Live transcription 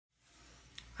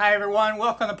Hi everyone,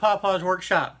 welcome to Pawpaw's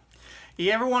Workshop.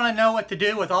 You ever want to know what to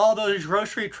do with all those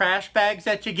grocery trash bags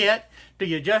that you get? Do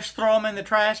you just throw them in the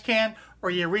trash can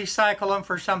or you recycle them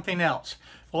for something else?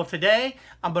 Well, today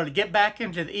I'm going to get back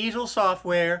into the Easel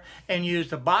software and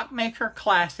use the Box Maker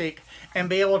Classic and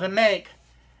be able to make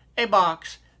a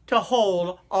box to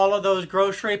hold all of those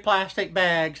grocery plastic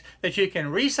bags that you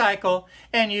can recycle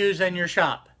and use in your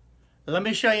shop. Let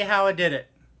me show you how I did it.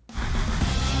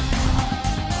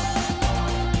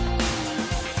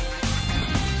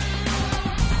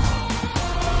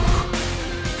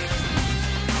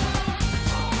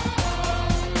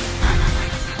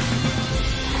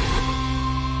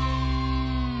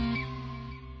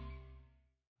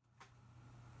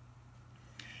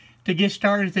 To get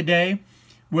started today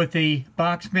with the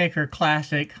Box Maker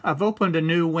Classic, I've opened a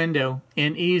new window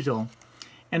in Easel,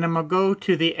 and I'm going to go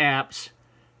to the apps.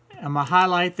 I'm going to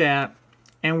highlight that,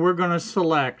 and we're going to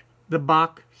select the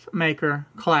Box Maker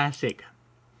Classic.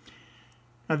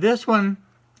 Now this one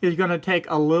is going to take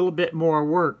a little bit more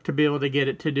work to be able to get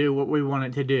it to do what we want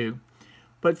it to do.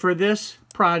 But for this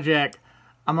project,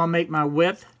 I'm going to make my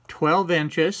width 12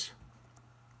 inches.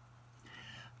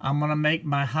 I'm going to make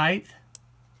my height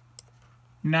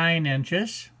 9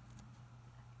 inches,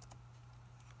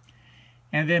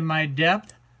 and then my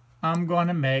depth I'm going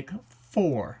to make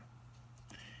 4.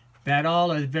 That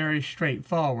all is very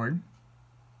straightforward.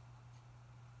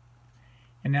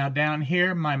 And now down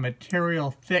here my material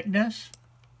thickness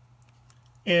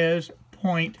is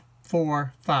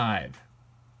 0.45.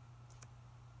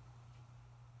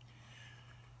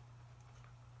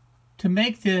 To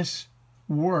make this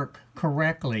work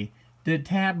correctly, the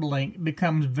tab length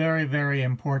becomes very, very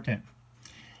important.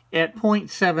 At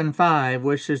 0.75,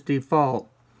 which is default,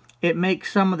 it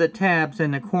makes some of the tabs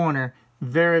in the corner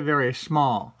very, very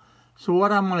small. So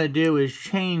what I'm going to do is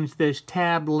change this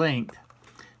tab length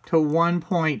to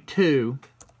 1.2.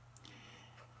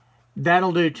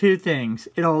 That'll do two things.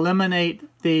 It'll eliminate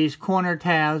these corner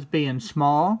tabs being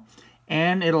small,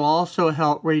 and it'll also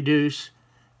help reduce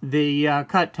the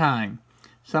cut time.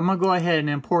 So I'm going to go ahead and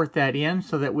import that in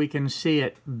so that we can see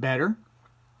it better.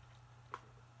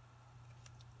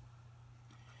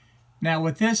 Now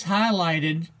with this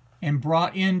highlighted and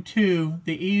brought into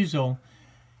the easel,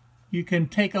 you can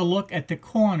take a look at the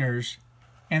corners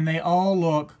and they all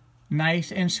look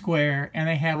nice and square and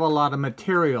they have a lot of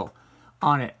material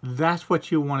on it. That's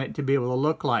what you want it to be able to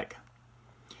look like.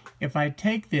 If I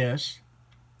take this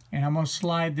and I'm going to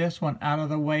slide this one out of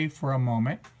the way for a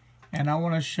moment, and I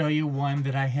want to show you one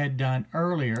that I had done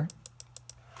earlier.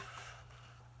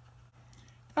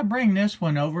 I bring this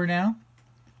one over now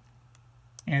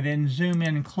and then zoom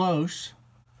in close.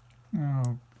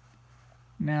 Oh,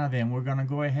 now then, we're going to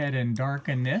go ahead and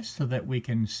darken this so that we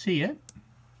can see it.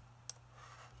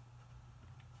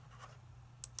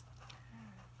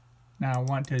 Now I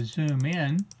want to zoom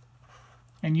in,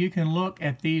 and you can look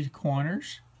at these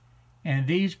corners, and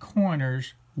these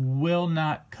corners will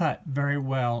not cut very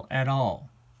well at all.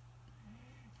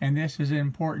 And this is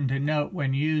important to note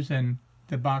when using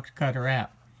the Box Cutter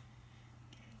app.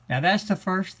 Now that's the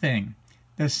first thing.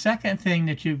 The second thing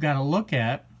that you've got to look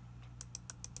at,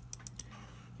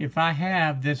 if I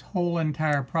have this whole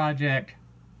entire project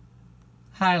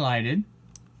highlighted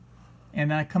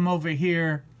and I come over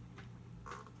here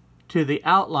to the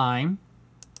outline,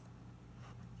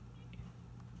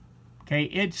 okay,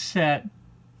 it's set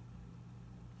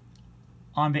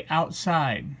on the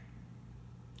outside,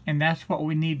 and that's what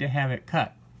we need to have it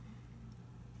cut.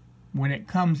 When it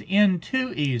comes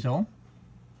into Easel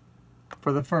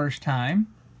for the first time,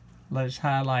 let's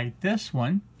highlight this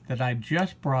one that I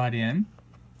just brought in.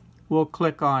 We'll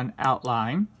click on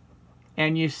Outline,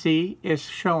 and you see it's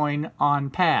showing on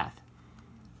path.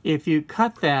 If you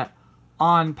cut that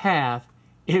on path,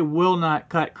 it will not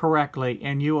cut correctly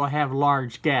and you will have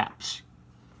large gaps.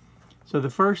 So the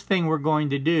first thing we're going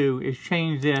to do is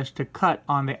change this to cut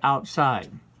on the outside.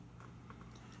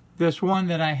 This one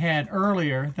that I had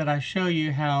earlier that I show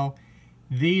you how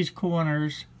these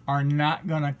corners are not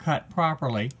going to cut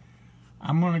properly,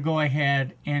 I'm going to go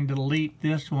ahead and delete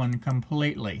this one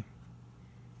completely.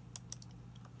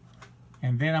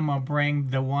 And then I'm going to bring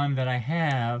the one that I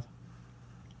have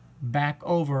back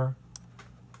over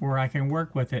where I can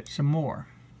work with it some more.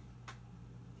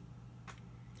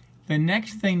 The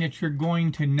next thing that you're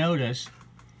going to notice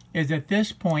is at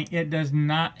this point it does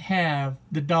not have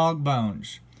the dog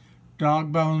bones.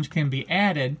 Dog bones can be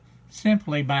added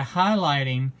simply by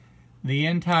highlighting the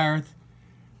entire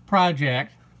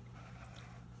project,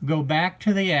 go back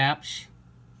to the apps,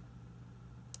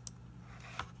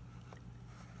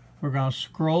 we're going to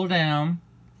scroll down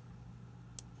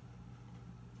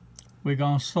we're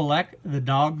going to select the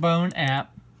dog bone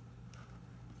app.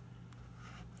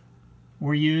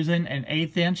 We're using an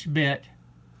 1/8 inch bit,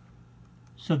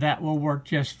 so that will work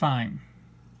just fine.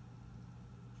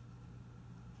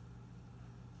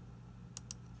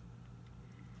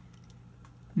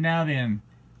 Now then,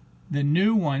 the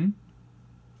new one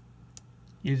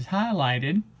is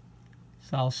highlighted,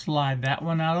 so I'll slide that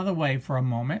one out of the way for a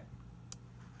moment.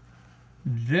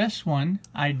 This one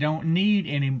I don't need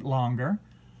any longer,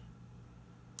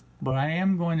 but I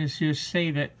am going to just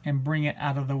save it and bring it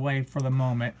out of the way for the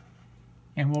moment,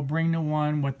 and we'll bring the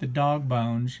one with the dog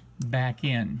bones back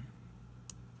in.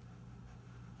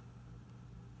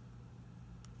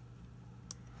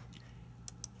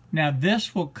 Now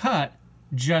this will cut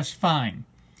just fine.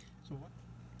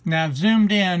 Now I've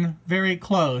zoomed in very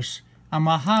close. I'm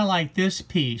going to highlight this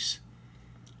piece,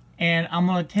 and I'm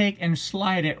going to take and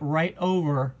slide it right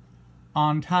over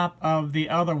on top of the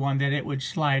other one that it would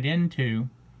slide into,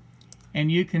 and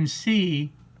you can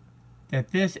see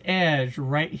that this edge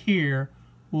right here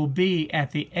will be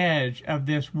at the edge of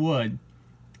this wood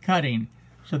cutting,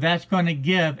 so that's going to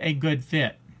give a good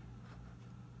fit.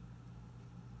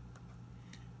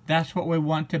 That's what we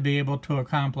want to be able to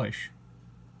accomplish.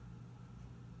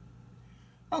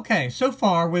 Okay, so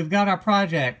far we've got our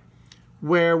project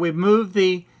where we've moved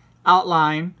the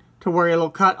outline to where it'll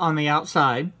cut on the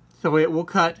outside, so it will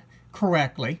cut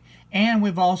correctly, and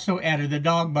we've also added the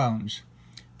dog bones.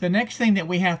 The next thing that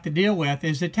we have to deal with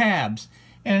is the tabs,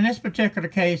 and in this particular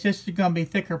case this is going to be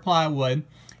thicker plywood,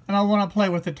 and I want to play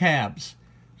with the tabs.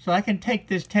 So I can take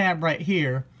this tab right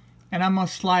here and I'm going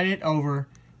to slide it over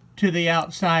to the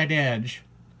outside edge,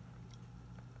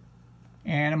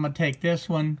 and I'm going to take this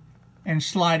one and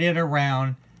slide it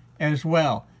around as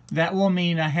well. That will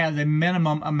mean I have the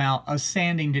minimum amount of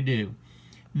sanding to do.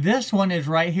 This one is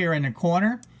right here in the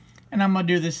corner, and I'm going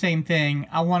to do the same thing.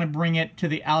 I want to bring it to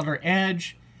the outer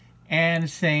edge, and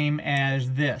same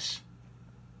as this.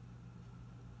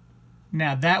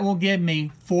 Now that will give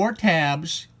me 4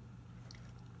 tabs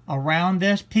around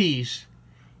this piece.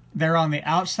 They're on the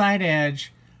outside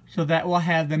edge, so that will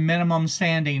have the minimum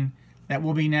sanding that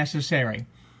will be necessary.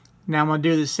 Now I'm going to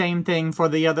do the same thing for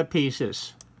the other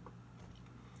pieces.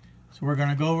 So we're going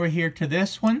to go over here to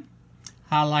this one,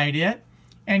 highlight it,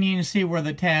 and you can see where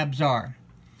the tabs are.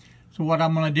 So what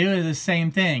I'm going to do is the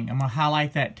same thing. I'm going to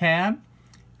highlight that tab,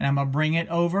 and I'm going to bring it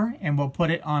over, and we'll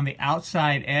put it on the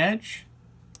outside edge,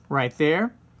 right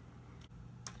there.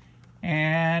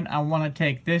 And I want to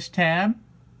take this tab,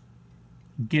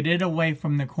 get it away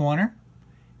from the corner,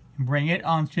 and bring it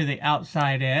onto the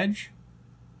outside edge.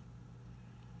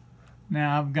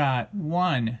 Now I've got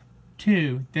 1,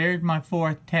 2, there's my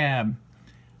 4th tab.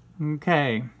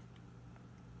 Okay.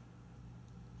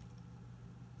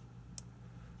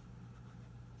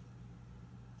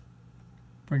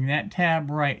 Bring that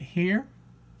tab right here.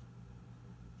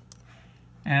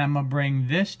 And I'm going to bring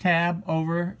this tab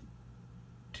over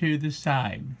to the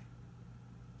side.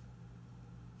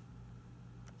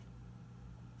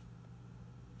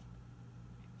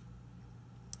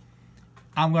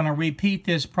 I'm going to repeat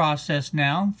this process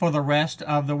now for the rest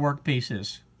of the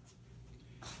workpieces.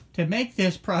 To make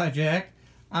this project,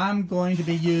 I'm going to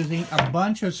be using a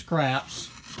bunch of scraps,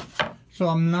 so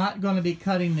I'm not going to be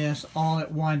cutting this all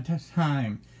at one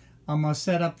time. I'm going to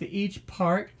set up each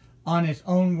part on its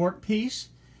own workpiece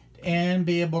and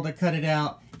be able to cut it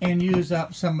out and use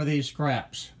up some of these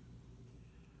scraps.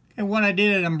 And what I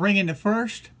did is I'm bringing the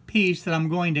first piece that I'm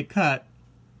going to cut,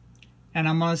 and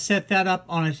I'm going to set that up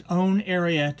on its own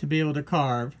area to be able to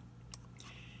carve.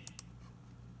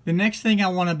 The next thing I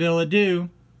want to be able to do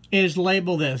is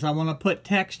label this. I want to put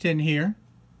text in here,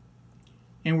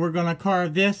 and we're going to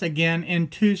carve this again in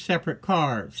 2 separate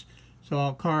carves. So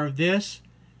I'll carve this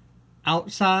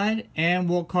outside, and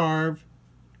we'll carve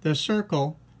the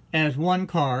circle as one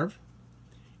carve.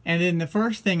 And then the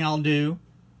first thing I'll do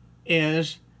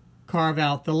is carve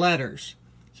out the letters.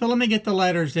 So let me get the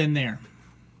letters in there.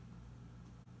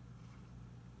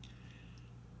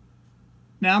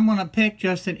 Now I'm going to pick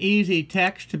just an easy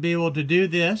text to be able to do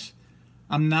this.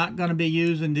 I'm not going to be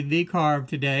using the V-carve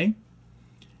today.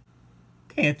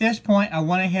 Okay, at this point I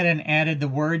went ahead and added the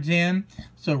words in.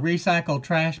 So recycle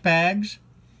trash bags.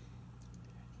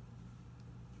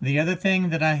 The other thing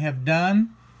that I have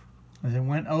done is I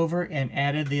went over and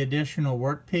added the additional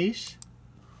workpiece.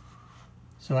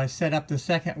 So I set up the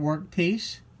second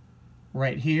workpiece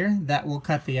right here. That will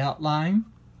cut the outline.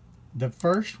 The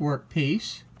first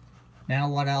workpiece. Now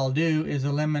what I'll do is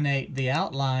eliminate the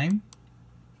outline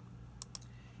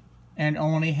and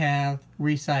only have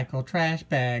recycle trash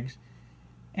bags,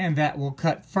 and that will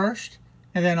cut first,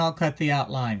 and then I'll cut the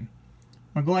outline.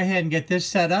 We'll go ahead and get this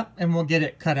set up and we'll get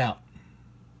it cut out.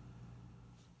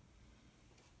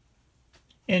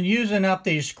 In using up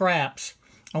these scraps,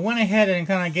 I went ahead and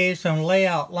kind of gave some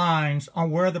layout lines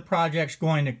on where the project's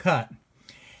going to cut.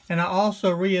 And I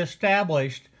also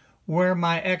reestablished where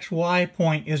my XY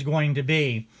point is going to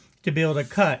be able to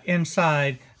cut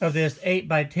inside of this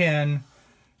 8x10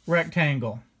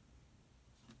 rectangle.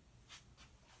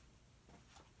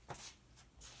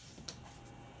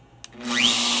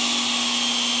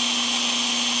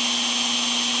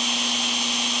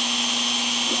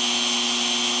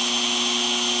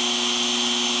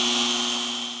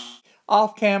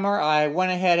 Off camera, I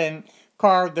went ahead and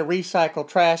carved the recycled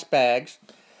trash bags,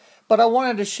 but I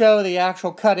wanted to show the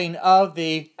actual cutting of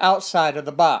the outside of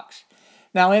the box.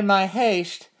 Now, in my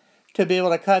haste to be able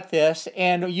to cut this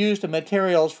and use the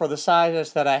materials for the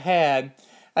sizes that I had,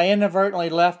 I inadvertently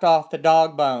left off the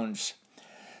dog bones.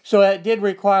 So it did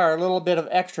require a little bit of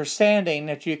extra sanding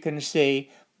that you can see,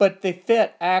 but the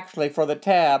fit actually for the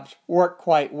tabs worked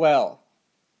quite well.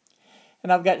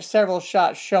 And I've got several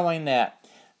shots showing that.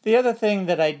 The other thing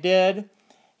that I did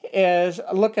is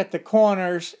look at the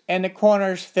corners, and the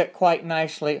corners fit quite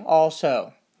nicely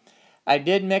also. I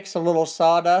did mix a little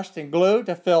sawdust and glue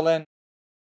to fill in.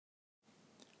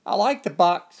 I like the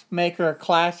Box Maker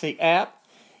Classic app.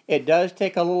 It does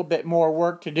take a little bit more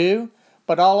work to do,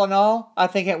 but all in all, I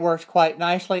think it works quite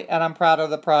nicely and I'm proud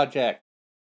of the project.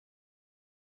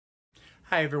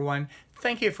 Hi everyone,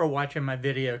 thank you for watching my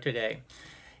video today.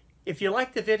 If you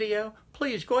like the video,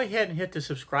 please go ahead and hit the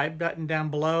subscribe button down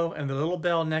below and the little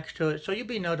bell next to it so you'll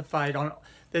be notified on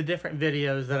the different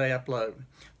videos that I upload.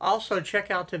 Also,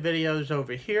 check out the videos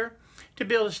over here to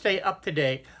be able to stay up to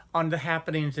date on the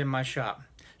happenings in my shop.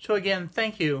 So again,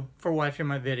 thank you for watching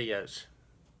my videos.